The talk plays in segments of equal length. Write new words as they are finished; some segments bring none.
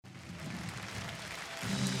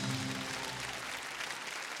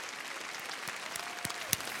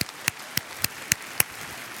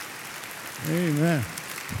Amen.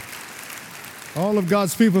 All of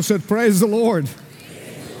God's people said, praise the Lord.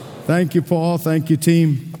 Thank you, Paul. Thank you,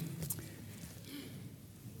 team.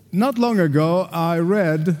 Not long ago, I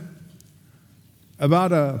read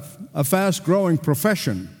about a fast-growing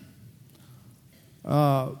profession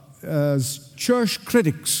as church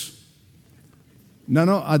critics.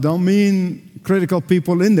 No, I don't mean critical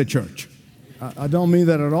people in the church. I don't mean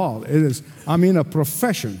that at all. I mean a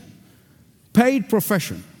profession, paid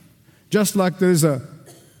profession. Just like there's a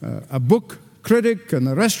book critic and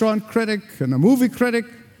a restaurant critic and a movie critic,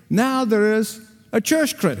 now there is a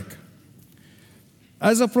church critic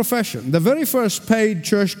as a profession. The very first paid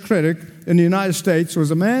church critic in the United States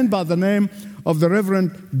was a man by the name of the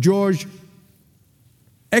Reverend George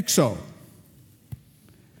Exo.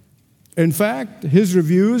 In fact, his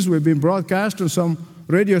reviews were being broadcast on some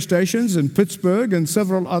radio stations in Pittsburgh and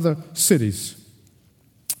several other cities.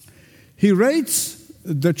 He rates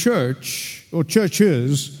the church, or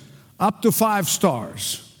churches, up to 5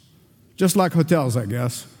 stars. Just like hotels, I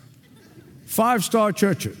guess. 5-star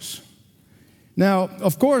churches. Now,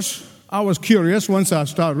 of course, I was curious once I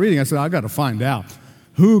started reading. I said, I got to find out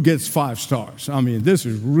who gets 5 stars. I mean, this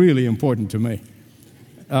is really important to me.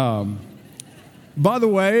 By the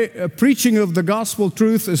way, preaching of the gospel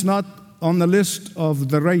truth is not on the list of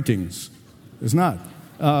the ratings. It's not.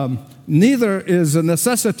 Neither is the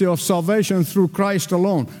necessity of salvation through Christ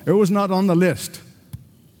alone. It was not on the list.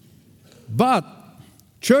 But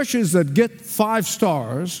churches that get 5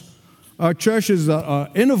 stars are churches that are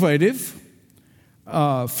innovative,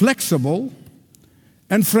 flexible,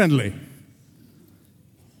 and friendly.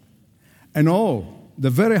 And the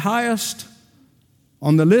very highest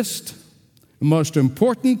on the list, the most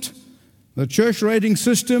important, the church rating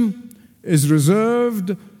system is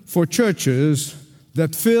reserved for churches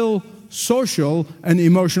that fill social and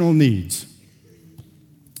emotional needs.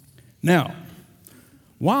 Now,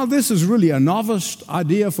 while this is really a novice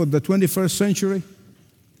idea for the 21st century,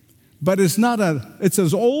 but it's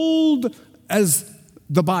as old as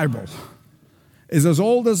the Bible. It's as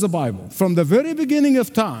old as the Bible. From the very beginning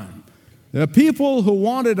of time, there are people who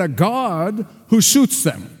wanted a God who suits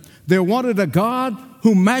them. They wanted a God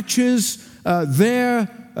who matches their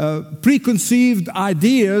preconceived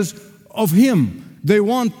ideas of Him. They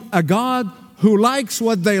want a God who likes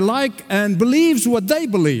what they like and believes what they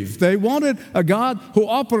believe. They wanted a God who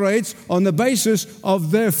operates on the basis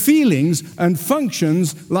of their feelings and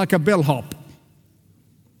functions like a bellhop.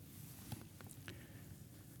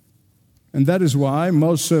 And that is why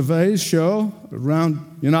most surveys show around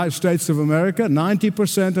the United States of America,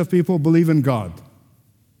 90% of people believe in God.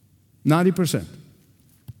 90%.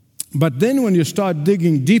 But then when you start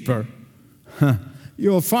digging deeper,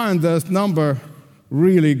 you'll find the number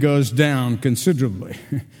really goes down considerably.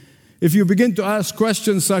 If you begin to ask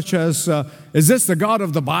questions such as, is this the God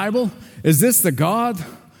of the Bible? Is this the God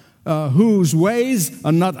whose ways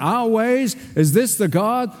are not our ways? Is this the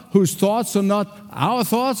God whose thoughts are not our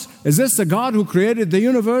thoughts? Is this the God who created the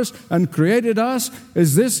universe and created us?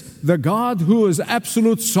 Is this the God who is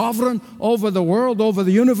absolute sovereign over the world, over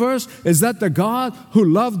the universe? Is that the God who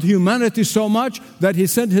loved humanity so much that He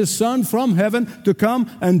sent His Son from heaven to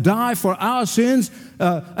come and die for our sins?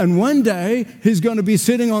 And one day He's going to be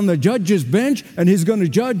sitting on the judge's bench and He's going to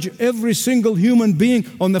judge every single human being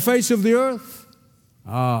on the face of the earth?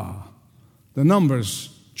 The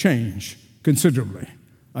numbers change considerably.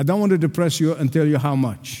 I don't want to depress you and tell you how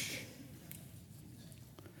much.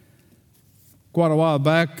 Quite a while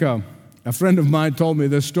back, a friend of mine told me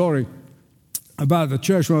this story about a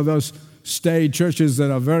church, one of those staid churches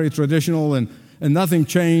that are very traditional and nothing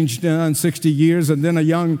changed in 60 years. And then a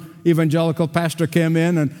young evangelical pastor came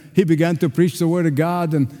in and he began to preach the Word of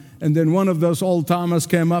God. And then one of those old-timers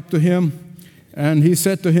came up to him and he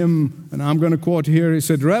said to him, and I'm going to quote here, he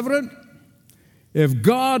said, "Reverend, if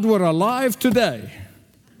God were alive today,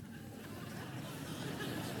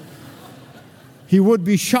 He would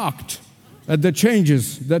be shocked at the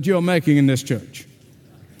changes that you're making in this church."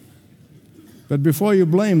 But before you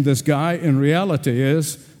blame this guy, in reality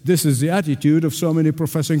this is the attitude of so many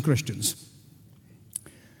professing Christians.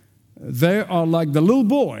 They are like the little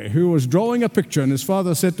boy who was drawing a picture, and his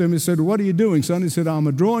father said to him, he said, "What are you doing, son?" He said, "I'm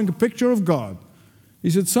drawing a picture of God." He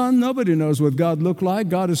said, "Son, nobody knows what God looked like.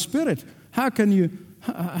 God is spirit. How can you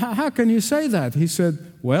say that?" He said,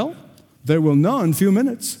 "Well, they will know in a few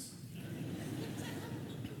minutes."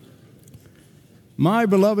 My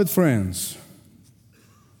beloved friends,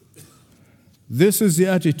 this is the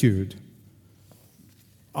attitude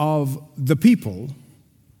of the people,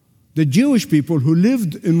 the Jewish people who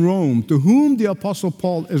lived in Rome, to whom the Apostle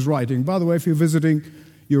Paul is writing. By the way, if you're visiting,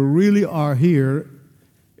 you really are here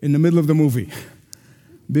in the middle of the movie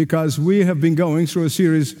because we have been going through a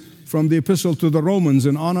series from the Epistle to the Romans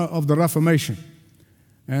in honor of the Reformation.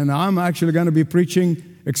 And I'm actually going to be preaching,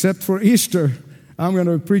 except for Easter, I'm going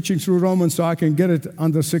to be preaching through Romans so I can get it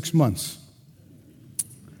under 6 months.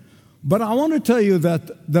 But I want to tell you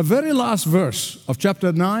that the very last verse of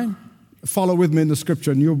chapter 9, follow with me in the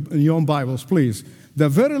scripture in your own Bibles, please. The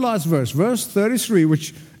very last verse, verse 33,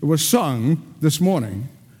 which was sung this morning.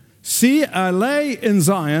 See, I lay in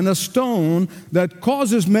Zion a stone that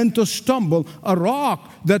causes men to stumble, a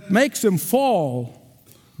rock that makes them fall.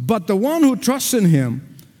 But the one who trusts in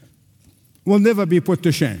him will never be put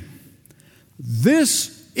to shame.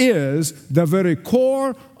 This is the very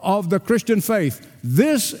core of the Christian faith.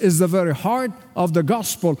 This is the very heart of the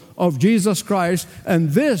gospel of Jesus Christ,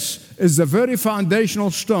 and this is the very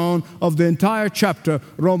foundational stone of the entire chapter,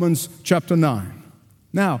 Romans chapter 9.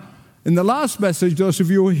 Now, in the last message, those of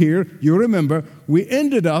you who are here, you remember, we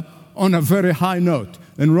ended up on a very high note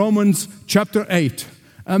in Romans chapter 8.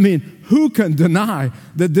 I mean, who can deny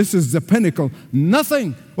that this is the pinnacle?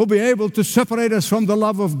 Nothing will be able to separate us from the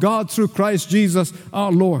love of God through Christ Jesus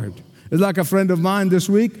our Lord. It's like a friend of mine this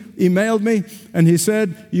week emailed me, and he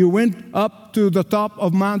said, you went up to the top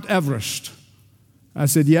of Mount Everest. I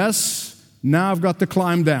said, yes, now I've got to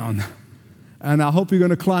climb down. And I hope you're going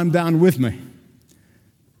to climb down with me.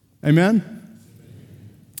 Amen?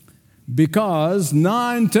 Because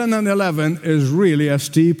 9, 10, and 11 is really a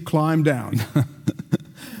steep climb down.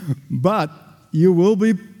 But you will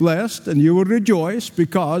be blessed and you will rejoice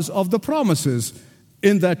because of the promises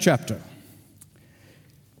in that chapter.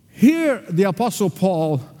 Here, the Apostle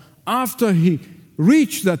Paul, after he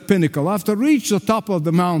reached that pinnacle, after reached the top of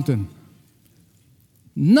the mountain,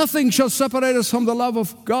 nothing shall separate us from the love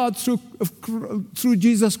of God through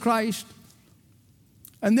Jesus Christ.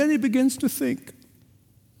 And then he begins to think,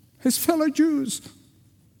 his fellow Jews,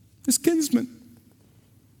 his kinsmen,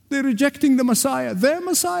 they're rejecting the Messiah, their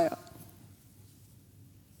Messiah.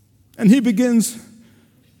 And he begins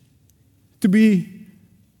to be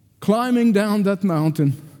climbing down that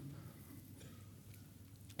mountain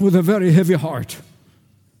with a very heavy heart.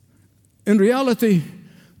 In reality,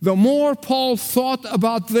 the more Paul thought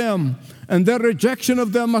about them and their rejection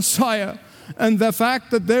of their Messiah and the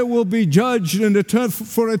fact that they will be judged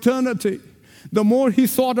for eternity, the more he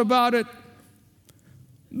thought about it,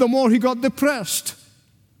 the more he got depressed.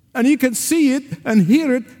 And you can see it and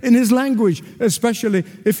hear it in his language, especially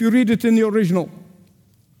if you read it in the original.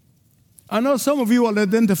 I know some of you will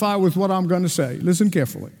identify with what I'm going to say. Listen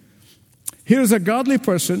carefully. Here's a godly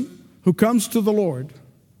person who comes to the Lord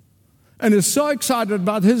and is so excited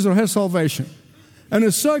about his or her salvation and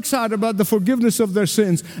is so excited about the forgiveness of their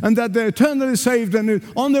sins and that they're eternally saved and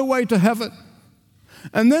on their way to heaven.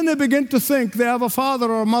 And then they begin to think they have a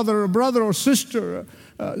father or a mother, or a brother or sister,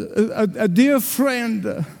 a dear friend,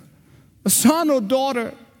 a son or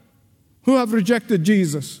daughter who have rejected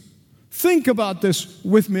Jesus. Think about this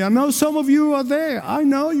with me. I know some of you are there. I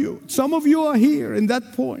know you. Some of you are here in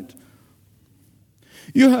that point.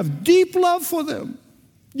 You have deep love for them,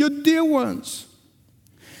 your dear ones.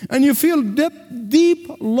 And you feel deep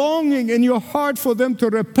longing in your heart for them to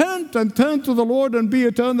repent and turn to the Lord and be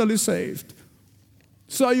eternally saved.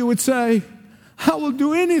 So you would say, I will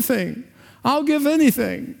do anything. I'll give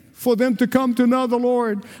anything for them to come to know the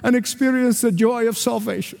Lord and experience the joy of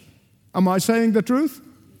salvation. Am I saying the truth?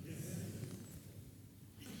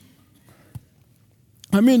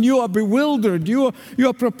 I mean, you are bewildered, you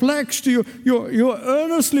are perplexed, you're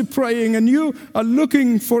earnestly praying, and you are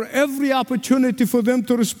looking for every opportunity for them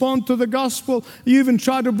to respond to the gospel. You even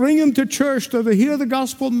try to bring them to church to hear the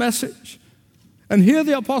gospel message. And here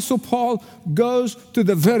the Apostle Paul goes to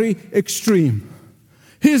the very extreme.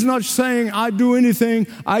 He's not saying, I do anything,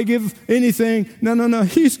 I give anything. No.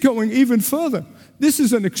 He's going even further. This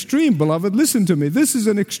is an extreme, beloved. Listen to me. This is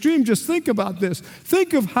an extreme. Just think about this.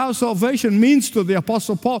 Think of how salvation means to the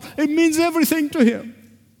Apostle Paul. It means everything to him.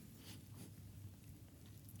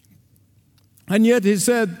 And yet he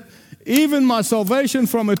said, even my salvation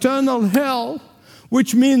from eternal hell,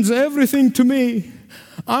 which means everything to me,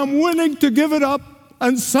 I'm willing to give it up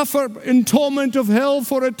and suffer in torment of hell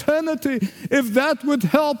for eternity if that would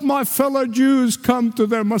help my fellow Jews come to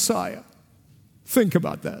their Messiah. Think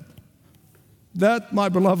about that. That, my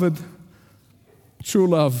beloved, true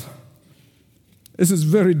love. This is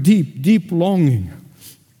very deep, deep longing.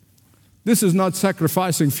 This is not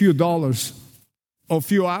sacrificing a few dollars or a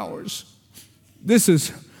few hours. This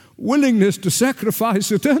is willingness to sacrifice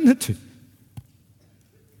eternity.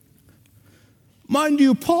 Mind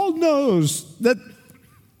you, Paul knows that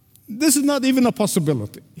this is not even a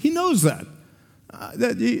possibility. He knows that.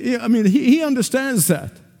 He understands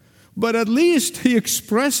that. but at least he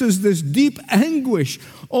expresses this deep anguish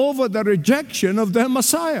over the rejection of their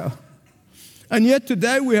Messiah. And yet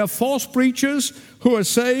today we have false preachers who are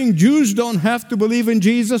saying Jews don't have to believe in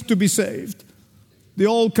Jesus to be saved. The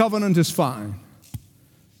old covenant is fine.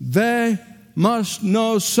 They must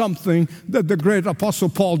know something that the great Apostle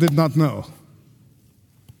Paul did not know.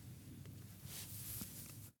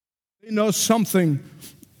 They know something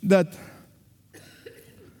that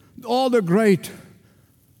all the great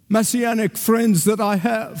Messianic friends that I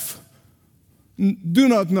have do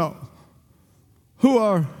not know, who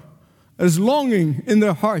are as longing in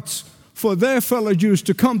their hearts for their fellow Jews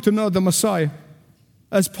to come to know the Messiah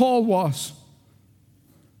as Paul was.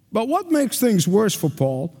 But what makes things worse for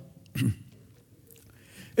Paul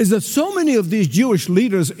is that so many of these Jewish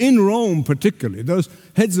leaders in Rome, particularly, those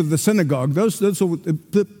heads of the synagogue, those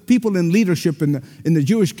the people in leadership in the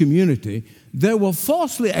Jewish community, they were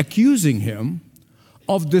falsely accusing him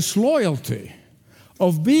of disloyalty,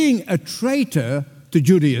 of being a traitor to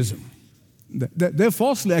Judaism. They're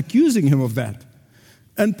falsely accusing him of that.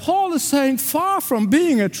 And Paul is saying, far from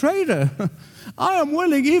being a traitor, I am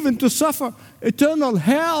willing even to suffer eternal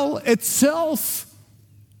hell itself,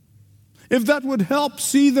 if that would help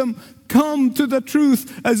see them come to the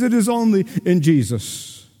truth as it is only in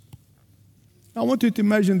Jesus. I want you to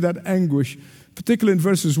imagine that anguish, particularly in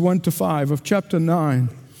verses 1 to 5 of chapter 9.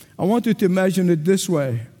 I want you to imagine it this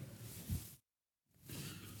way.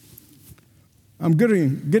 I'm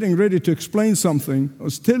getting ready to explain something, or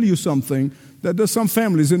tell you something that there's some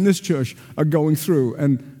families in this church are going through,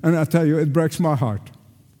 and I tell you, it breaks my heart.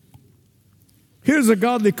 Here's a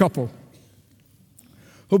godly couple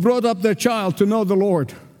who brought up their child to know the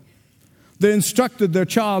Lord. They instructed their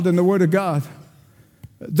child in the Word of God.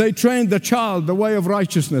 They trained their child the way of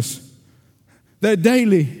righteousness. They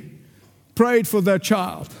daily prayed for their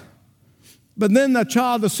child. But then that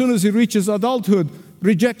child, as soon as he reaches adulthood,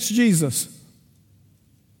 rejects Jesus.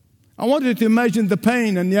 I want you to imagine the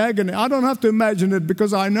pain and the agony. I don't have to imagine it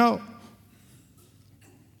because I know.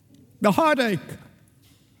 The heartache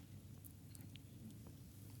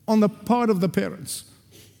on the part of the parents.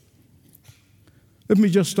 Let me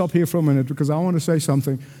just stop here for a minute because I want to say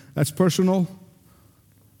something that's personal.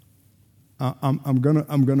 I'm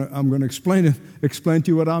gonna explain to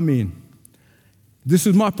you what I mean. This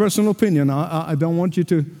is my personal opinion. I don't want you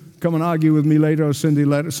to come and argue with me later or send me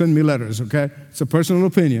letters, okay? It's a personal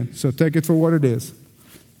opinion, so take it for what it is.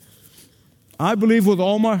 I believe with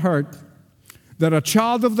all my heart that a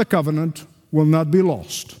child of the covenant will not be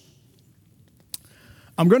lost.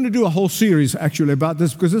 I'm going to do a whole series, actually, about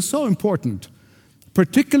this because it's so important.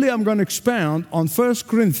 Particularly, I'm going to expound on 1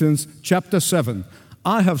 Corinthians chapter 7.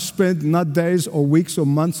 I have spent not days or weeks or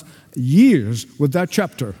months, years with that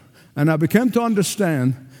chapter. And I began to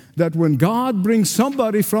understand that when God brings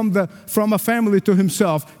somebody from a family to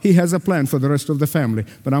himself, he has a plan for the rest of the family.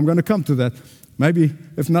 But I'm going to come to that. Maybe,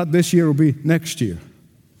 if not this year, it'll be next year.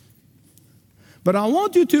 But I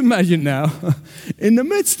want you to imagine now, in the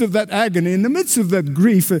midst of that agony, in the midst of that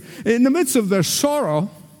grief, in the midst of their sorrow,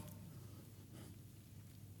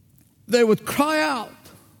 they would cry out,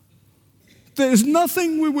 there's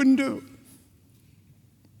nothing we wouldn't do.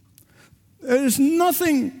 There is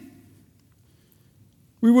nothing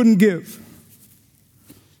we wouldn't give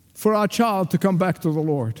for our child to come back to the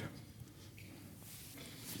Lord.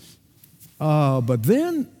 But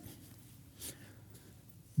then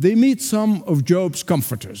they meet some of Job's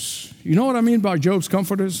comforters. You know what I mean by Job's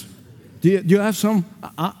comforters? Do you have some?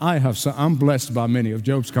 I have some. I'm blessed by many of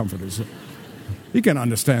Job's comforters. You can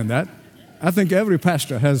understand that. I think every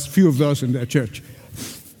pastor has a few of those in their church.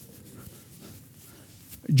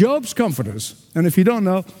 Job's comforters, and if you don't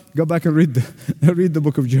know, go back and read the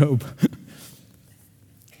book of Job.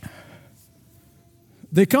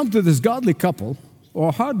 They come to this godly couple, who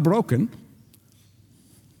are heartbroken,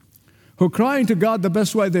 who are crying to God the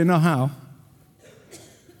best way they know how.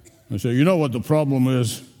 They say, you know what the problem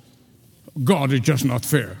is? God is just not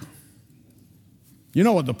fair. You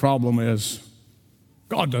know what the problem is?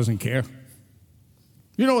 God doesn't care.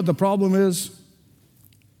 You know what the problem is?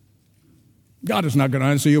 God is not going to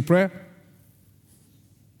answer your prayer.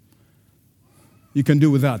 You can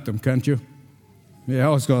do without them, can't you? Yeah, I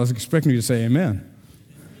was expecting you to say amen.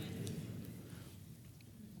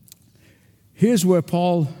 Here's where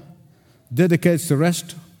Paul dedicates the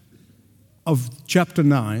rest of chapter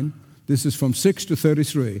 9. This is from 6 to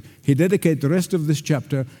 33. He dedicates the rest of this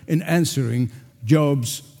chapter in answering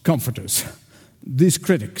Job's comforters, these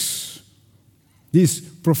critics, these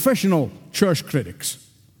professional church critics.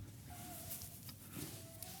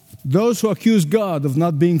 Those who accuse God of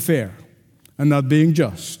not being fair and not being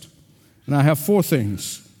just. And I have four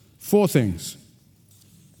things 4 things.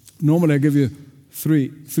 Normally I give you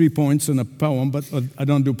three points in a poem, but I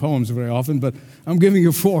don't do poems very often, but I'm giving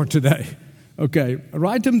you 4 today. Okay,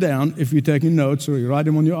 write them down if you're taking notes, or you write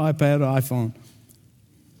them on your iPad or iPhone.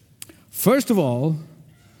 First of all,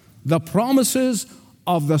 the promises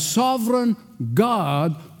of the sovereign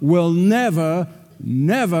God will never,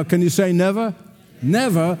 can you say never?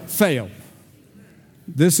 Never fail.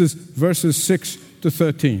 This is verses 6 to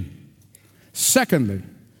 13. Secondly,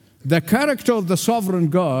 the character of the sovereign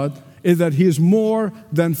God is that he is more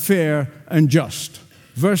than fair and just.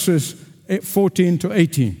 Verses 14 to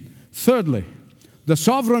 18. Thirdly, the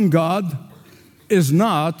sovereign God is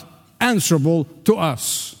not answerable to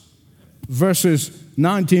us. Verses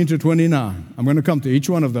 19 to 29. I'm going to come to each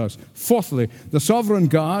one of those. Fourthly, the sovereign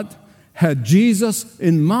God had Jesus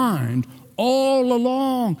in mind all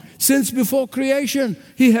along. Since before creation,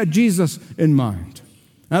 he had Jesus in mind.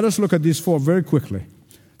 Now let's look at these 4 very quickly.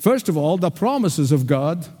 First of all, the promises of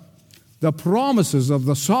God, the promises of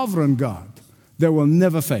the sovereign God, they will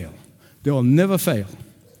never fail. They will never fail.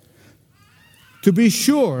 To be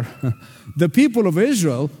sure, the people of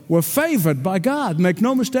Israel were favored by God. Make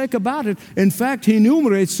no mistake about it. In fact, he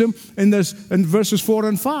enumerates them in verses 4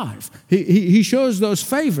 and 5. He shows those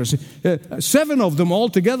favors. 7 of them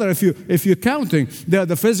altogether, if you're counting. They're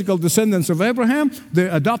the physical descendants of Abraham. They're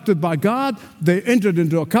adopted by God. They entered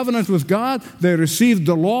into a covenant with God. They received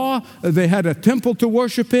the law. They had a temple to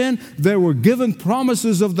worship in. They were given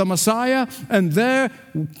promises of the Messiah. And there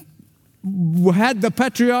had the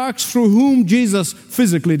patriarchs through whom Jesus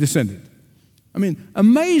physically descended. I mean,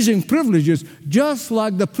 amazing privileges, just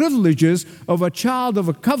like the privileges of a child of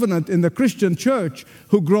a covenant in the Christian church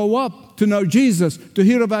who grow up to know Jesus, to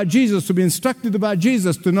hear about Jesus, to be instructed about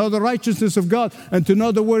Jesus, to know the righteousness of God, and to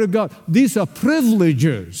know the Word of God. These are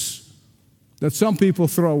privileges that some people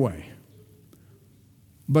throw away,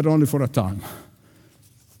 but only for a time.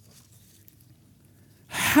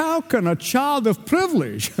 How can a child of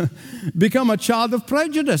privilege become a child of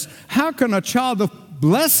prejudice? How can a child of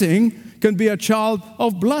blessing can be a child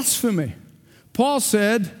of blasphemy? Paul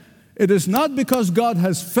said, it is not because God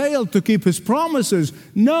has failed to keep his promises.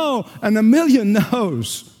 No, and a million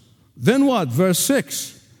no's. Then what? Verse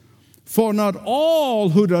 6. For not all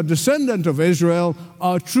who are descendant of Israel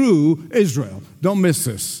are true Israel. Don't miss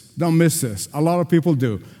this. Don't miss this. A lot of people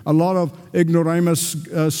do. A lot of ignoramus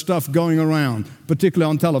stuff going around, particularly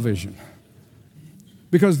on television.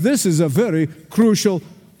 Because this is a very crucial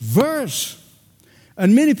verse.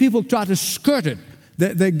 And many people try to skirt it.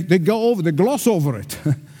 They gloss over it.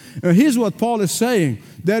 Here's what Paul is saying,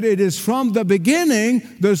 that it is from the beginning,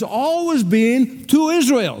 there's always been 2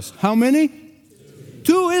 Israels. How many?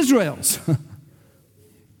 2 Israels.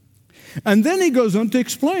 And then he goes on to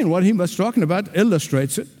explain what he was talking about,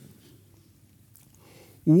 illustrates it.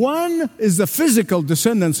 One is the physical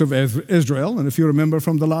descendants of Israel, and if you remember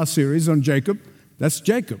from the last series on Jacob, that's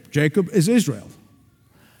Jacob. Jacob is Israel.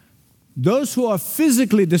 Those who are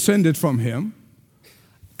physically descended from him,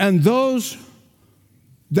 and those,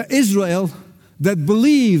 the Israel that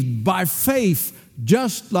believed by faith,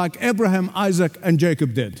 just like Abraham, Isaac, and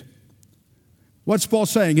Jacob did. What's Paul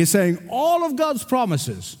saying? He's saying all of God's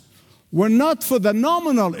promises were not for the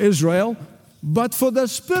nominal Israel, but for the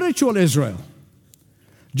spiritual Israel.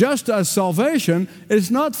 Just as salvation is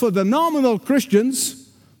not for the nominal Christians,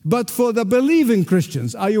 but for the believing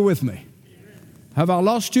Christians. Are you with me? Have I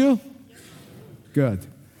lost you? Good.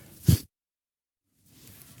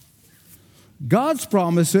 God's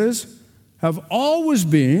promises have always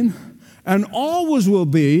been and always will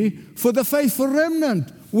be for the faithful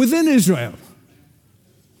remnant within Israel.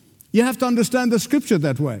 You have to understand the scripture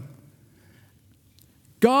that way.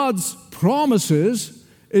 God's promises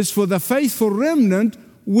is for the faithful remnant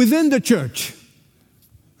within the church,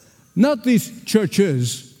 not these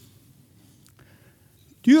churches.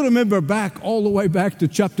 Do you remember all the way back to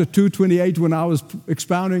chapter 2:28 when I was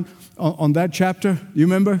expounding on that chapter? You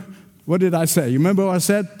remember? What did I say? You remember what I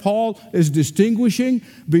said? Paul is distinguishing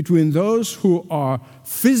between those who are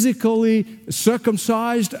physically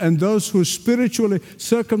circumcised and those who are spiritually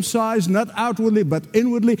circumcised, not outwardly but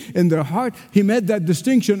inwardly in their heart. He made that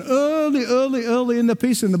distinction early in the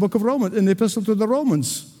piece in the book of Romans, in the epistle to the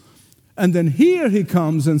Romans. And then here he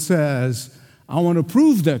comes and says, I want to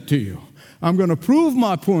prove that to you. I'm going to prove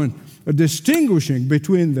my point of distinguishing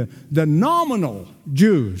between the nominal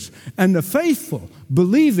Jews and the faithful,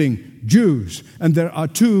 believing Jews. And there are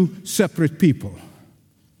 2 separate people.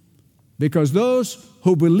 Because those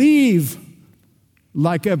who believe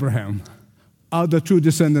like Abraham are the true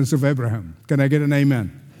descendants of Abraham. Can I get an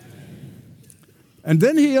amen? And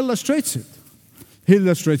then he illustrates it. He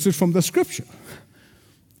illustrates it from the scripture.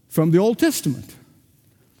 from the Old Testament.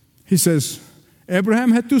 He says,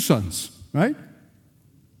 Abraham had 2 sons, right?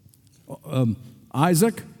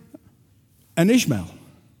 Isaac and Ishmael.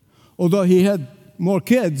 Although he had more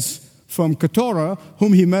kids from Keturah,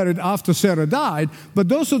 whom he married after Sarah died, but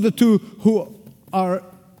those are the 2 who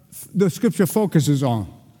the scripture focuses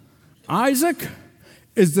on. Isaac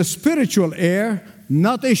is the spiritual heir,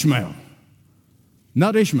 not Ishmael.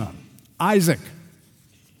 Not Ishmael. Isaac.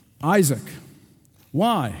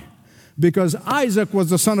 Why? Because Isaac was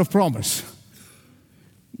the son of promise.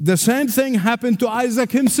 The same thing happened to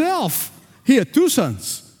Isaac himself. He had 2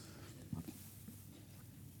 sons,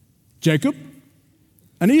 Jacob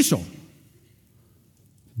and Esau.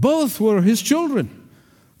 Both were his children.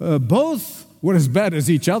 Both were as bad as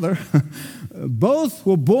each other. Both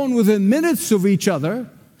were born within minutes of each other.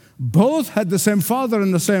 Both had the same father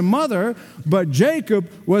and the same mother, but Jacob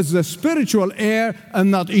was the spiritual heir and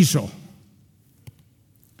not Esau.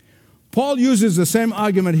 Paul uses the same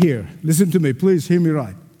argument here. Listen to me, please hear me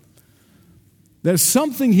right. There's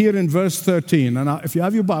something here in verse 13, and if you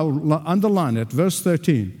have your Bible, underline it, verse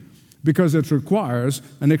 13, because it requires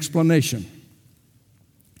an explanation.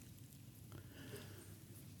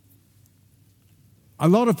 A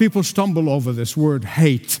lot of people stumble over this word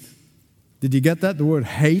hate. Did you get that? The word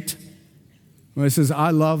hate? When it says, I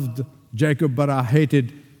loved Jacob, but I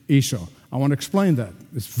hated Esau. I want to explain that.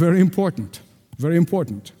 It's very important. Very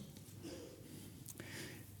important.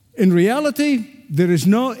 In reality, there is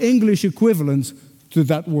no English equivalent to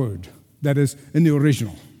that word that is in the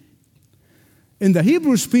original. In the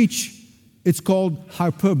Hebrew speech, it's called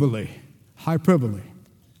hyperbole. Hyperbole.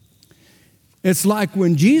 It's like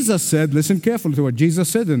when Jesus said, listen carefully to what Jesus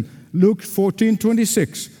said in Luke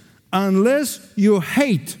 14:26, unless you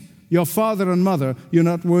hate your father and mother, you're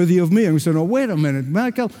not worthy of me. And we said, oh, wait a minute,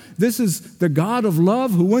 Michael, this is the God of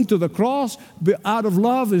love who went to the cross, out of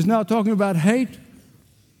love is now talking about hate?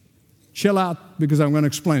 Chill out, because I'm going to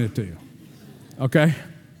explain it to you, okay?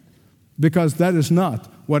 Because that is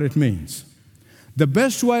not what it means. The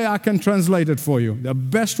best way I can translate it for you, the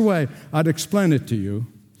best way I'd explain it to you,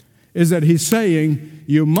 is that he's saying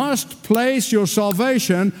you must place your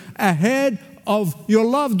salvation ahead of your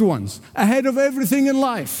loved ones, ahead of everything in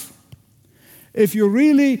life. If you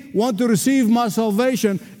really want to receive my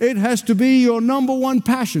salvation, it has to be your number one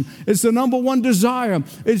passion. It's the number one desire.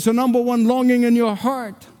 It's the number one longing in your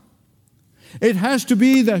heart. It has to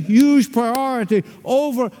be the huge priority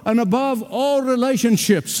over and above all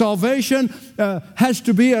relationships. Salvation has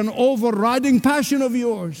to be an overriding passion of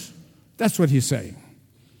yours. That's what he's saying.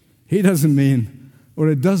 He doesn't mean, or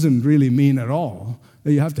it doesn't really mean at all,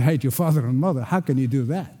 that you have to hate your father and mother. How can you do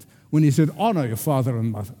that? When he said, honor your father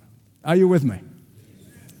and mother. Are you with me?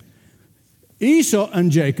 Esau and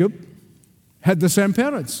Jacob had the same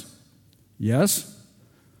parents. Yes.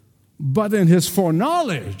 But in his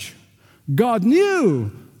foreknowledge, God knew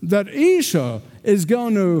that Esau is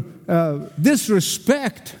going to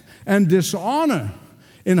disrespect and dishonor.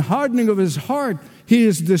 In hardening of his heart, he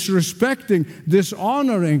is disrespecting,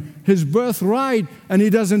 dishonoring his birthright, and he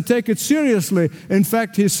doesn't take it seriously. In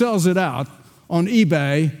fact, he sells it out on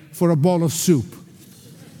eBay for a bowl of soup.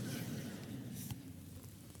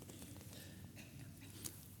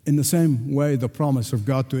 In the same way, the promise of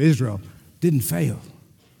God to Israel didn't fail.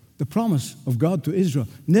 The promise of God to Israel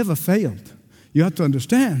never failed. You have to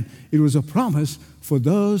understand, it was a promise for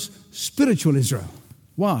those spiritual Israel.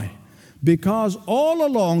 Why? Because all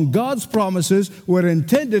along, God's promises were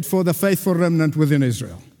intended for the faithful remnant within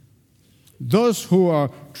Israel. Those who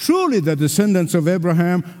are truly the descendants of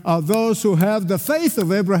Abraham are those who have the faith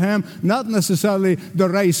of Abraham, not necessarily the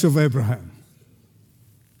race of Abraham.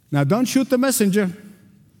 Now, don't shoot the messenger.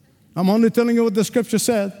 I'm only telling you what the scripture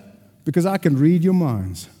said, because I can read your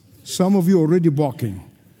minds. Some of you are already balking.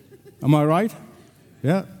 Am I right?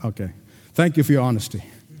 Yeah? Okay. Thank you for your honesty.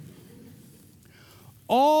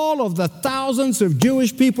 All of the thousands of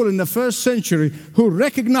Jewish people in the first century who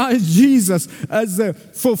recognized Jesus as the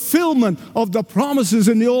fulfillment of the promises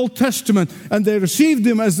in the Old Testament, and they received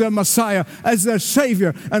him as their Messiah, as their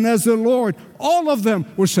Savior, and as their Lord, all of them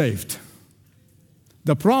were saved.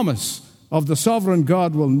 The promise of the sovereign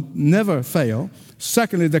God will never fail.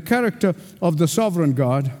 Secondly, the character of the sovereign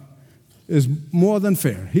God is more than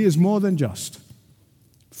fair. He is more than just.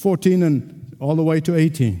 14 and all the way to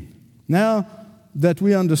 18. Now that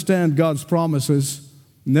we understand God's promises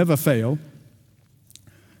never fail,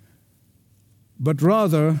 but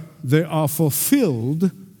rather they are fulfilled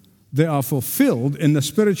in the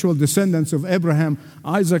spiritual descendants of Abraham,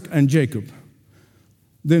 Isaac, and Jacob,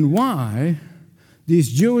 then why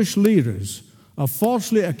these Jewish leaders are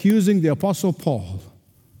falsely accusing the Apostle Paul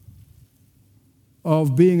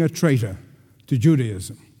of being a traitor to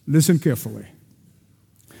Judaism. Listen carefully.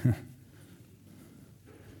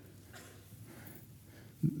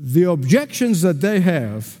 The objections that they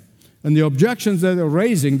have and the objections that they're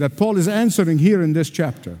raising, that Paul is answering here in this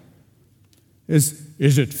chapter, is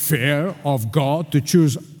it fair of God to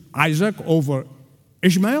choose Isaac over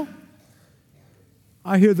Ishmael?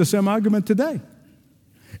 I hear the same argument today.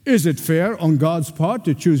 Is it fair on God's part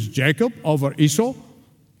to choose Jacob over Esau?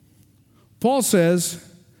 Paul says,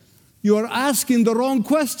 you are asking the wrong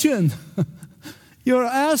question. You're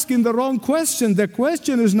asking the wrong question. The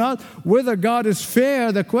question is not whether God is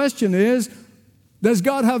fair. The question is, does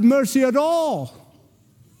God have mercy at all?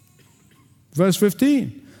 Verse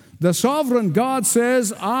 15. The sovereign God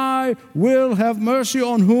says, I will have mercy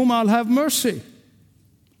on whom I'll have mercy.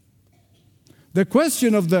 The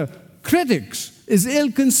question of the critics is an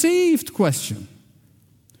ill-conceived question.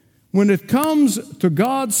 When it comes to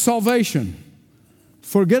God's salvation,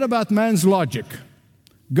 forget about man's logic.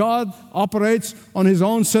 God operates on his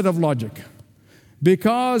own set of logic.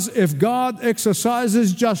 Because if God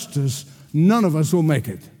exercises justice, none of us will make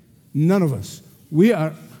it. None of us. We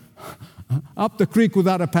are up the creek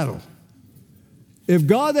without a paddle. If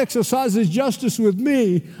God exercises justice with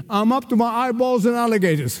me, I'm up to my eyeballs in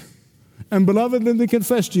alligators. And beloved, let me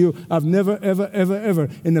confess to you, I've never, ever,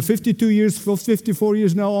 in the 52 years, 54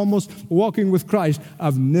 years now almost, walking with Christ,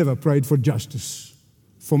 I've never prayed for justice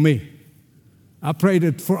for me. I prayed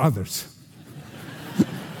it for others.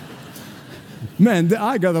 Man,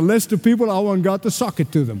 I got a list of people I want God to sock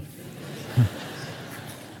it to them.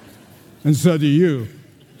 And so do you,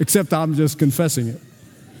 except I'm just confessing it.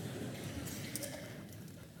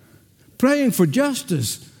 Praying for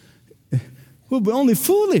justice will be only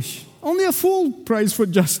foolish. Only a fool prays for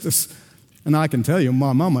justice. And I can tell you,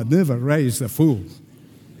 my mama never raised a fool.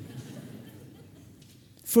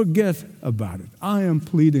 Forget about it. I am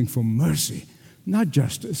pleading for mercy, not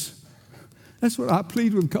justice. That's what I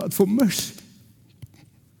plead with God, for mercy.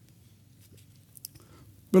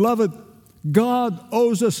 Beloved, God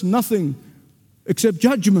owes us nothing except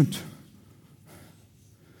judgment.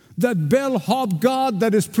 That bellhop God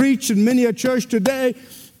that is preached in many a church today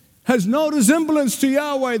has no resemblance to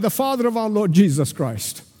Yahweh, the Father of our Lord Jesus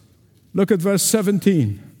Christ. Look at verse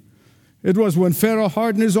 17. It was when Pharaoh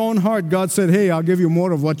hardened his own heart, God said, hey, I'll give you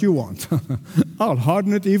more of what you want. I'll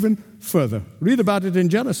harden it even further. Read about it in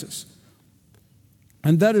Genesis.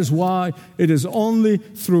 And that is why it is only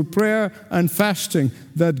through prayer and fasting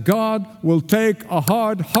that God will take a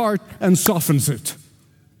hard heart and softens it.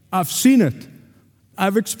 I've seen it.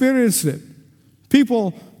 I've experienced it.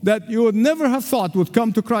 People that you would never have thought would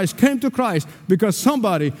come to Christ came to Christ because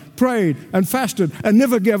somebody prayed and fasted and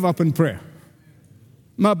never gave up in prayer.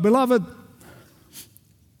 My beloved,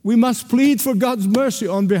 we must plead for God's mercy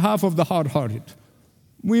on behalf of the hard-hearted.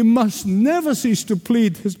 We must never cease to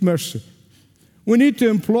plead His mercy. We need to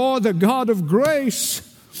implore the God of grace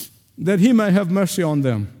that He may have mercy on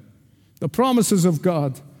them. The promises of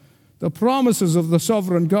God, the promises of the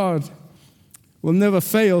sovereign God will never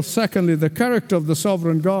fail. Secondly, the character of the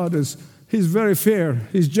sovereign God is He's very fair,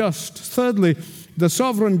 He's just. Thirdly, the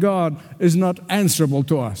sovereign God is not answerable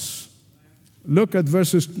to us. Look at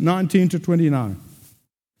verses 19 to 29.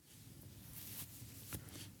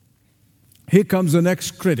 Here comes the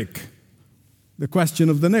next critic, the question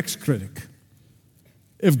of the next critic.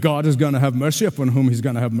 If God is going to have mercy upon whom He's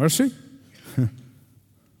going to have mercy,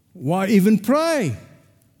 why even pray?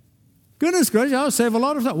 Goodness gracious, I'll save a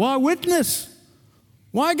lot of time. Why witness?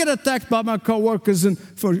 Why get attacked by my co-workers and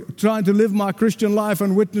for trying to live my Christian life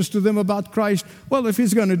and witness to them about Christ? Well, if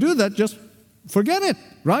He's going to do that, just forget it,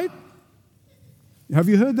 right? Have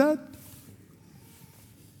you heard that?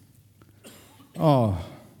 Oh,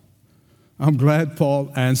 I'm glad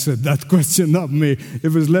Paul answered that question, not me. If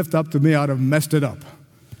it was left up to me, I'd have messed it up.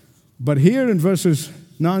 But here in verses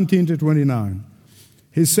 19 to 29,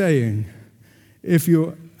 he's saying, if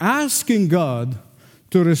you're asking God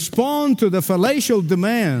to respond to the fallacial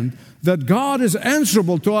demand that God is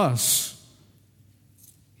answerable to us,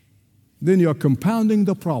 then you're compounding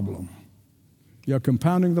the problem. You're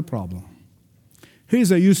compounding the problem.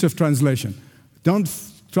 Here's a Youssef translation. Don't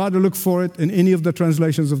try to look for it in any of the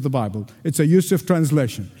translations of the Bible. It's a Youssef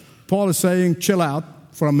translation. Paul is saying, chill out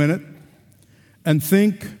for a minute and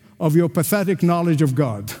think of your pathetic knowledge of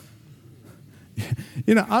God.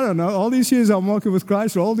 You know, I don't know, all these years I'm walking with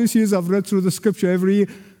Christ, all these years I've read through the Scripture every year,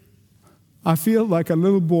 I feel like a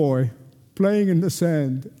little boy playing in the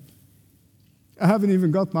sand. I haven't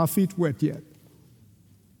even got my feet wet yet.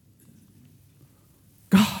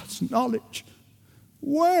 God's knowledge,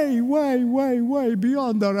 way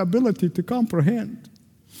beyond our ability to comprehend.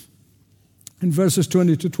 in verses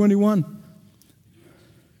 20 to 21.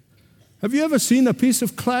 Have you ever seen a piece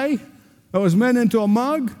of clay that was made into a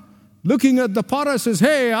mug? Looking at the potter says,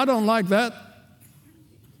 hey, I don't like that.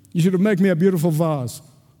 You should make me a beautiful vase.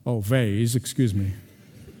 Oh, vase, excuse me.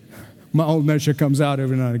 My old nature comes out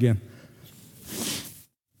every now and again.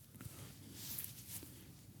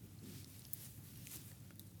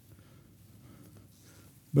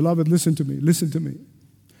 Beloved, listen to me, listen to me.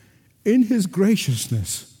 In His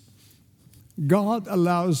graciousness, God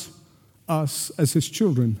allows us as His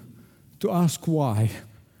children to ask why.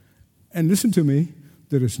 And listen to me,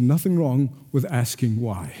 there is nothing wrong with asking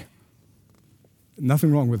why.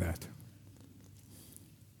 Nothing wrong with that.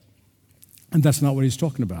 And that's not what He's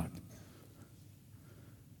talking about.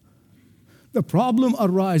 The problem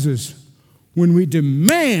arises when we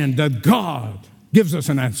demand that God gives us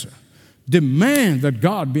an answer. Demand that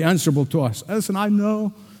God be answerable to us. Listen, I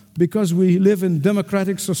know because we live in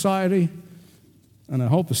democratic society, and I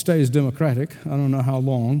hope it stays democratic, I don't know how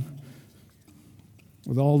long,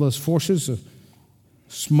 with all those forces of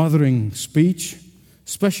smothering speech,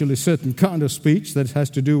 especially certain kind of speech that has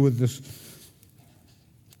to do with this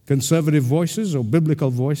conservative voices or biblical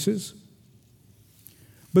voices.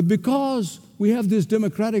 But because we have this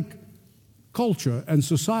democratic culture and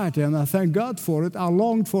society, and I thank God for it, I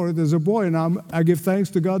longed for it as a boy, and I give thanks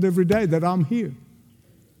to God every day that I'm here.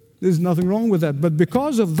 There's nothing wrong with that. But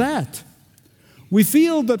because of that, we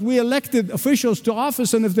feel that we elected officials to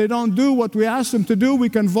office, and if they don't do what we ask them to do, we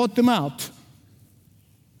can vote them out.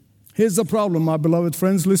 Here's the problem, my beloved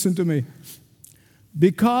friends, listen to me.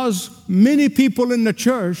 Because many people in the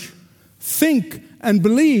church think and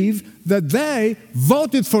believe that they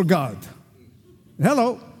voted for God.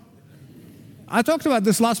 Hello. I talked about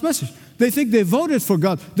this last message. They think they voted for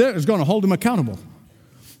God. That is going to hold them accountable.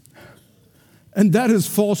 And that is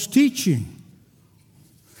false teaching.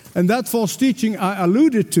 And that false teaching I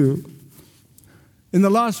alluded to in the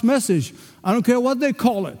last message. I don't care what they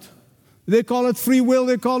call it. They call it free will,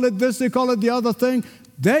 they call it this, they call it the other thing.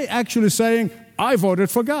 They actually saying, I voted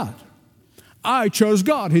for God. I chose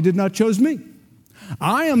God. He did not choose me.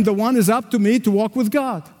 I am the one. It's up to me to walk with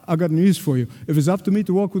God. I got news for you. If it's up to me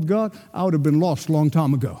to walk with God, I would have been lost a long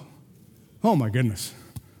time ago. Oh my goodness.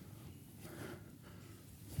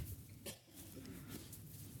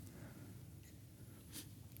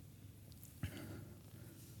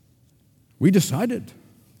 We decided.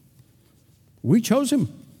 We chose Him.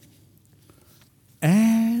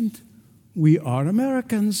 And we are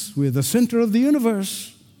Americans. We're the center of the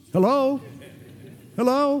universe. Hello?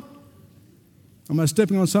 Hello? Am I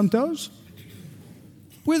stepping on some toes?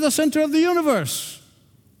 We're the center of the universe.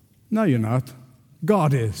 No, you're not.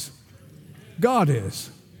 God is. God is.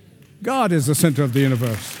 God is the center of the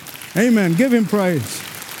universe. Amen. Give Him praise.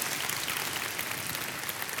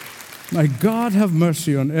 May God have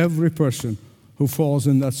mercy on every person who falls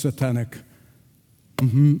in that satanic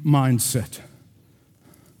mindset.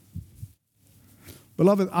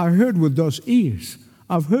 Beloved, I've heard with those ears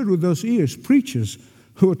preachers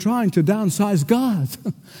who are trying to downsize God.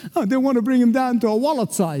 They want to bring Him down to a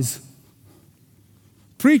wallet size.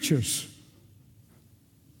 Preachers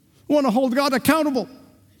want to hold God accountable.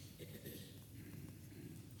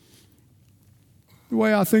 The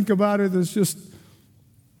way I think about it is just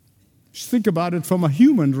think about it from a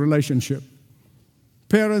human relationship.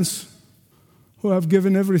 Parents who have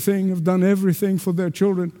given everything, have done everything for their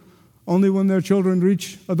children, only when their children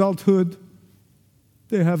reach adulthood,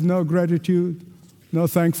 they have no gratitude, no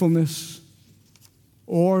thankfulness.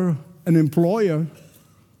 Or an employer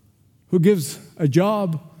who gives a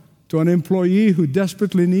job to an employee who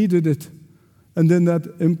desperately needed it, and then that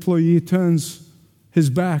employee turns his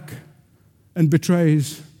back and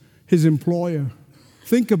betrays his employer.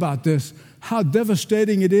 Think about this, how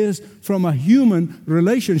devastating it is from a human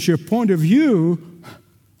relationship point of view.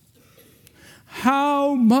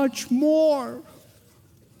 How much more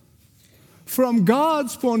from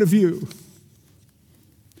God's point of view?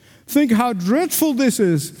 Think how dreadful this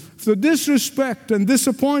is to disrespect and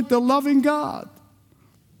disappoint the loving God.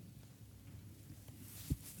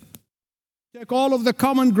 Take all of the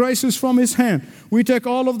common graces from His hand. We take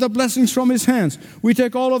all of the blessings from His hands. We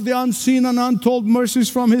take all of the unseen and untold mercies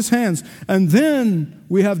from His hands. And then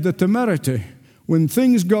we have the temerity when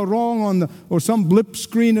things go wrong or some blip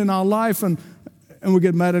screen in our life and we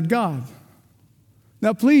get mad at God.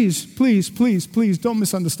 Now, please, don't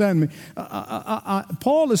misunderstand me.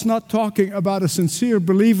 Paul is not talking about a sincere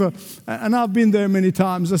believer, and I've been there many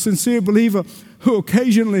times, a sincere believer who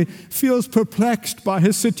occasionally feels perplexed by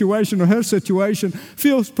his situation or her situation,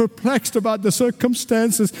 feels perplexed about the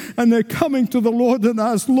circumstances, and they're coming to the Lord and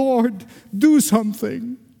ask, Lord, do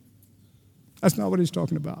something. That's not what he's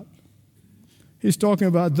talking about. He's talking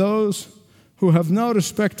about those who have no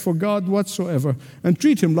respect for God whatsoever and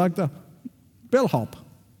treat him like the bellhop.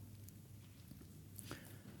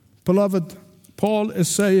 Beloved, Paul is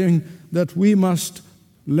saying that we must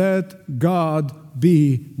let God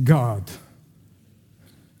be God.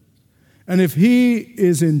 And if he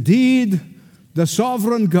is indeed the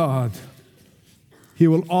sovereign God, he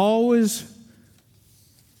will always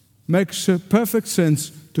make perfect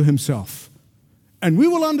sense to himself. And we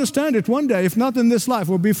will understand it one day. If not in this life,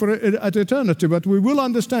 it will be at eternity, but we will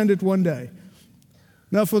understand it one day.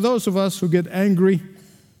 Now, for those of us who get angry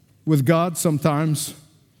with God sometimes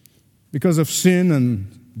because of sin and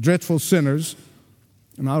dreadful sinners,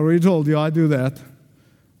 and I already told you I do that,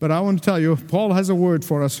 but I want to tell you, Paul has a word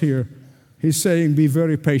for us here. He's saying, be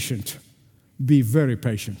very patient. Be very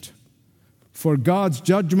patient. For God's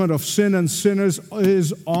judgment of sin and sinners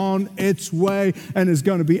is on its way and is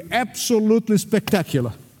going to be absolutely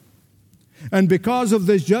spectacular. And because of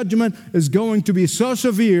this judgment is going to be so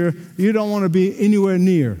severe, you don't want to be anywhere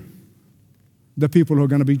near the people who are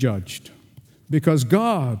going to be judged. Because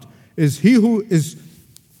God is He who is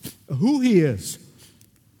who He is.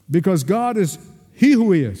 Because God is He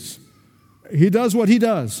who He is. He does what He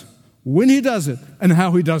does, when He does it, and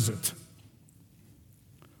how He does it.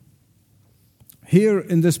 Here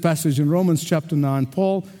in this passage in Romans chapter 9,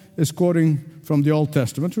 Paul is quoting from the Old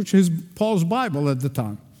Testament, which is Paul's Bible at the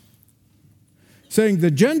time, saying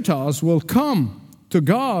the Gentiles will come to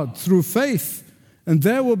God through faith, and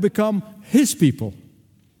they will become His people.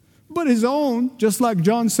 But His own, just like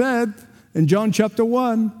John said in John chapter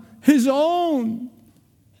 1, His own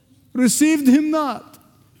received Him not.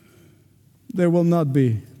 They will not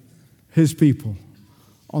be His people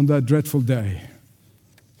on that dreadful day.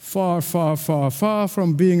 Far, far, far, far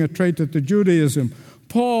from being a traitor to Judaism,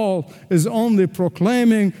 Paul is only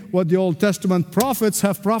proclaiming what the Old Testament prophets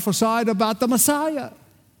have prophesied about the Messiah.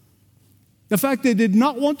 The fact they did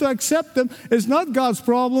not want to accept Him is not God's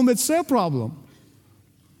problem, it's their problem.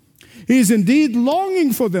 He's indeed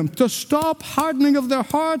longing for them to stop hardening of their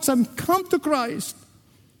hearts and come to Christ.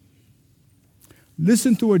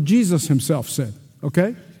 Listen to what Jesus Himself said,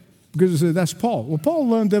 okay? Because you say, that's Paul. Well, Paul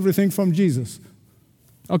learned everything from Jesus.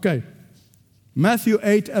 Okay, Matthew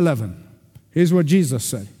 8:11. Here's what Jesus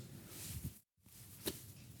said.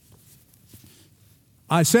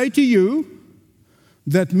 I say to you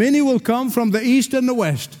that many will come from the east and the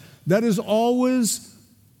west. That is always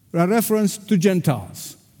a reference to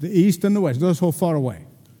Gentiles, the east and the west, those who are far away.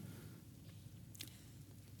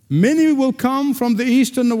 Many will come from the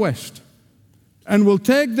east and the west and will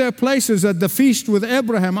take their places at the feast with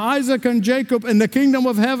Abraham, Isaac, and Jacob in the kingdom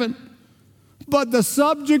of heaven. But the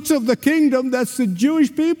subjects of the kingdom, that's the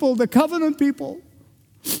Jewish people, the covenant people,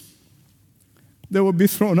 they will be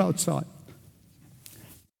thrown outside.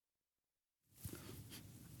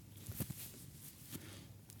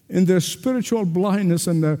 In their spiritual blindness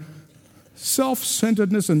and their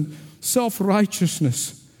self-centeredness and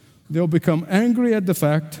self-righteousness, they'll become angry at the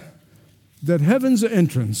fact that heaven's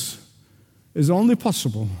entrance is only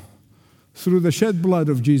possible through the shed blood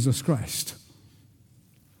of Jesus Christ.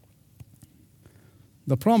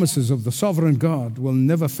 The promises of the sovereign God will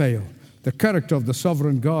never fail. The character of the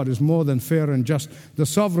sovereign God is more than fair and just. The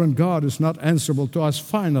sovereign God is not answerable to us.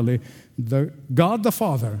 Finally, God the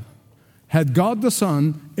Father had God the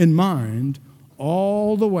Son in mind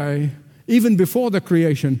all the way, even before the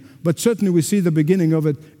creation, but certainly we see the beginning of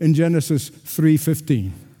it in Genesis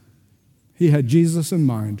 3:15. He had Jesus in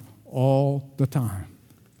mind all the time.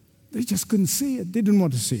 They just couldn't see it. They didn't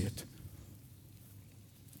want to see it.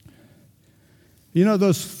 You know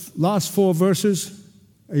those last four verses?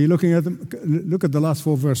 Are you looking at them? Look at the last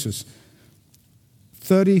four verses.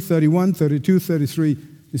 30, 31, 32, 33.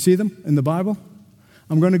 You see them in the Bible?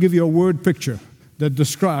 I'm going to give you a word picture that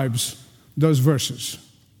describes those verses.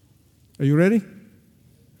 Are you ready?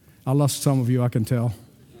 I lost some of you, I can tell.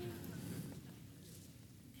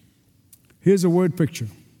 Here's a word picture.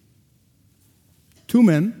 Two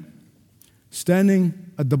men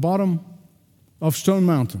standing at the bottom of Stone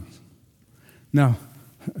Mountain. Now,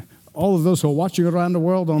 all of those who are watching around the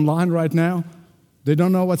world online right now, they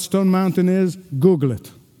don't know what Stone Mountain is, Google it.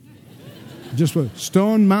 Just put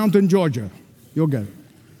Stone Mountain, Georgia. You'll get it.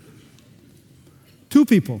 Two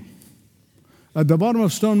people at the bottom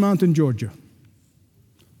of Stone Mountain, Georgia.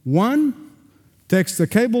 One takes the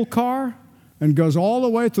cable car and goes all the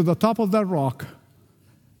way to the top of that rock,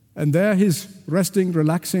 and there he's resting,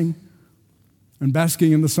 relaxing, and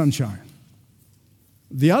basking in the sunshine.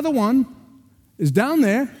 The other one is down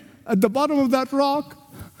there at the bottom of that rock,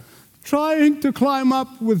 trying to climb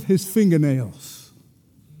up with his fingernails.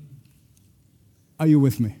 Are you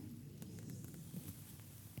with me?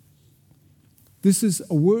 This is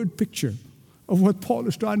a word picture of what Paul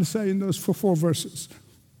is trying to say in those four verses.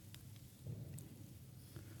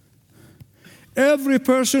 Every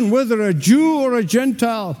person, whether a Jew or a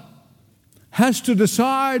Gentile, has to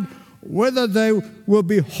decide whether they will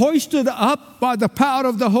be hoisted up by the power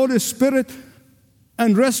of the Holy Spirit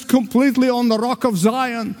and rest completely on the rock of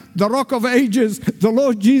Zion, the rock of ages, the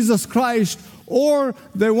Lord Jesus Christ, or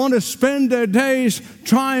they want to spend their days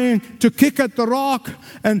trying to kick at the rock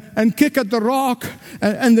and kick at the rock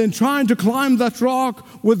and then trying to climb that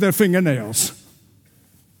rock with their fingernails.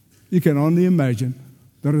 You can only imagine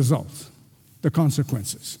the results, the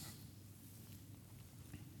consequences.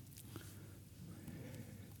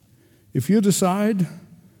 If you decide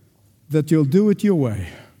that you'll do it your way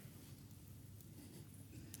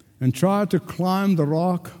and try to climb the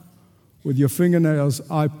rock with your fingernails,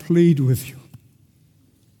 I plead with you.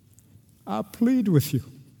 I plead with you.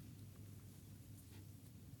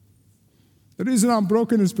 The reason I'm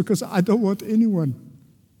broken is because I don't want anyone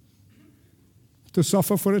to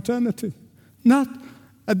suffer for eternity. Not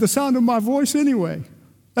at the sound of my voice anyway.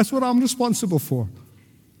 That's what I'm responsible for.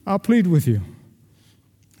 I plead with you.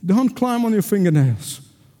 Don't climb on your fingernails.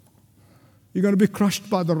 You're going to be crushed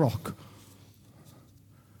by the rock.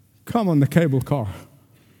 Come on the cable car.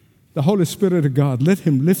 The Holy Spirit of God, let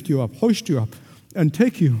Him lift you up, hoist you up, and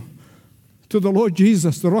take you to the Lord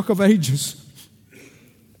Jesus, the rock of ages.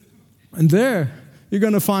 And there, you're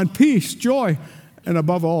going to find peace, joy, and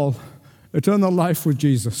above all, eternal life with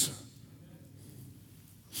Jesus.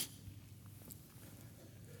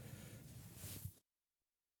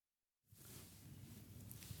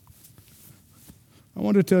 I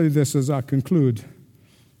want to tell you this as I conclude.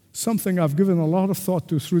 Something I've given a lot of thought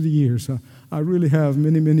to through the years. I really have,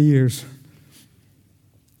 many, many years.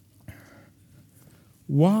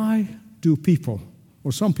 Why do people,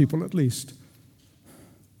 or some people at least,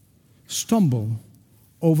 stumble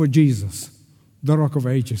over Jesus, the rock of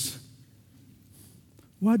ages?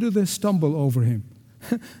 Why do they stumble over Him?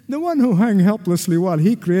 The one who hung helplessly while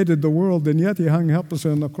He created the world, and yet He hung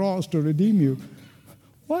helplessly on the cross to redeem you.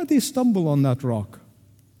 Why do they stumble on that rock?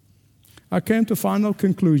 I came to final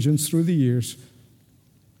conclusions through the years.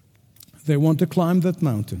 They want to climb that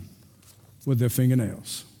mountain with their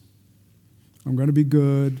fingernails. I'm going to be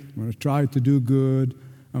good. I'm going to try to do good.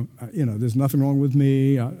 There's nothing wrong with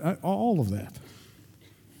me. All of that.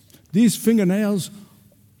 These fingernails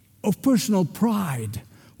of personal pride,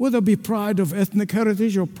 whether it be pride of ethnic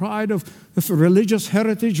heritage or pride of religious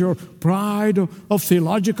heritage or pride of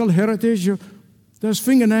theological heritage. There's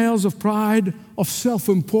fingernails of pride, of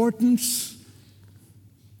self-importance.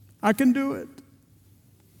 I can do it.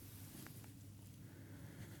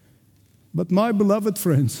 But my beloved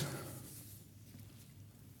friends,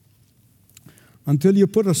 until you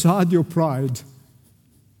put aside your pride,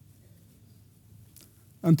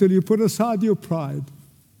 and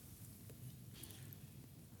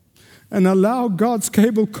allow God's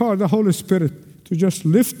cable car, the Holy Spirit, to just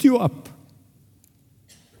lift you up,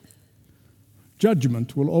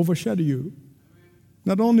 judgment will overshadow you,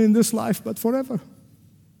 not only in this life, but forever.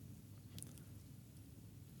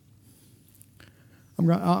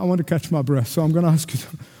 I want to catch my breath, so I'm going to ask you to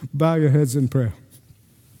bow your heads in prayer.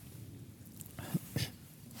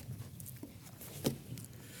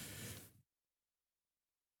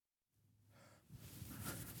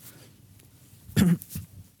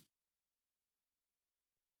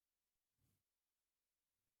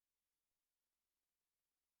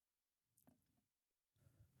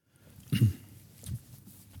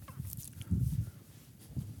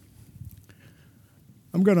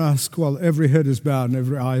 I'm going to ask while every head is bowed and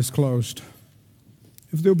every eye is closed,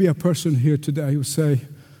 if there'll be a person here today who say,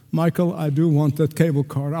 Michael, I do want that cable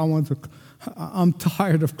car. I'm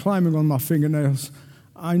tired of climbing on my fingernails.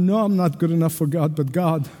 I know I'm not good enough for God, but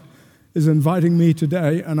God is inviting me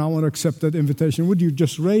today, and I want to accept that invitation. Would you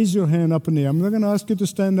just raise your hand up in the air? I'm not going to ask you to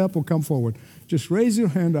stand up or come forward. Just raise your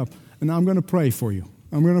hand up, and I'm going to pray for you.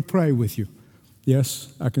 I'm going to pray with you.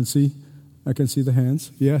 Yes, I can see the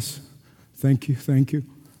hands. Yes. Thank you.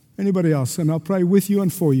 Anybody else? And I'll pray with you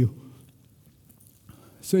and for you.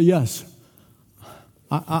 Say yes.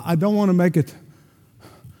 I don't want to make it.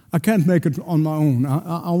 I can't make it on my own.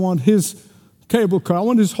 I want His cable car. I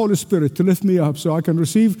want His Holy Spirit to lift me up so I can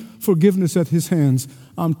receive forgiveness at His hands.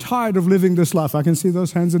 I'm tired of living this life. I can see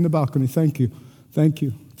those hands in the balcony. Thank you.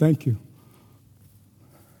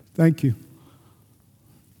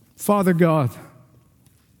 Father God,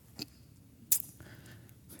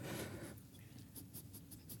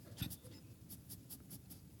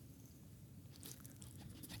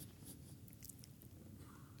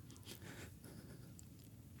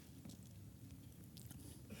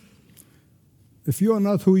 if you are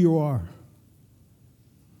not who you are,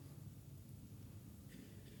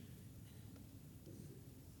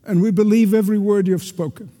 and we believe every word you have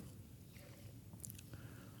spoken,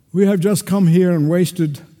 we have just come here and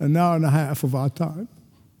wasted an hour and a half of our time.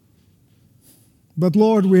 But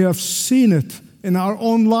Lord, we have seen it in our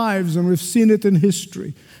own lives, and we've seen it in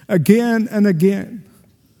history again and again,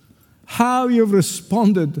 how you've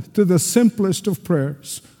responded to the simplest of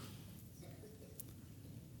prayers.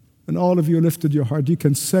 And all of you lifted your heart. You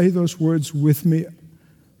can say those words with me,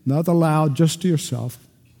 not aloud, just to yourself.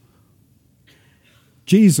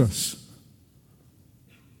 Jesus,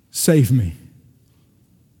 save me.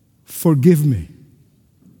 Forgive me.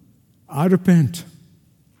 I repent.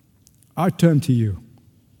 I turn to you.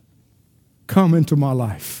 Come into my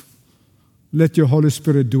life. Let your Holy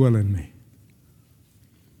Spirit dwell in me.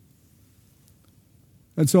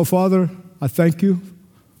 And so, Father, I thank you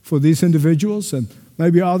for these individuals and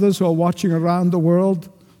maybe others who are watching around the world.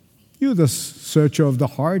 You're the searcher of the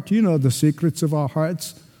heart. You know the secrets of our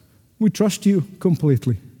hearts. We trust you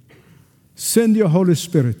completely. Send your Holy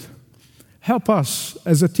Spirit. Help us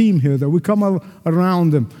as a team here that we come around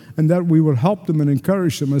them and that we will help them and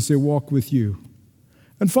encourage them as they walk with you.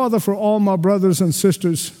 And Father, for all my brothers and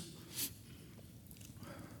sisters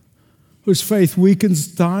whose faith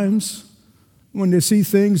weakens at times when they see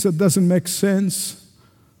things that doesn't make sense,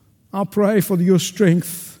 I pray for your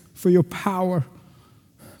strength, for your power,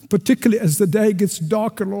 particularly as the day gets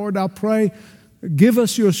darker, Lord. I pray, give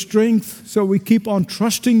us your strength so we keep on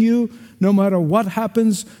trusting you no matter what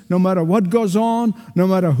happens, no matter what goes on, no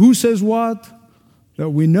matter who says what,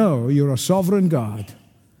 that we know you're a sovereign God.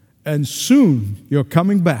 And soon you're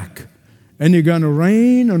coming back and you're going to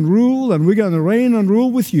reign and rule, and we're going to reign and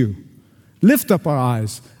rule with you. Lift up our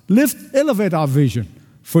eyes. Elevate our vision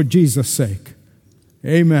for Jesus' sake.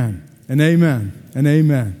 Amen and amen and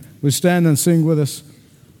amen. We stand and sing with us.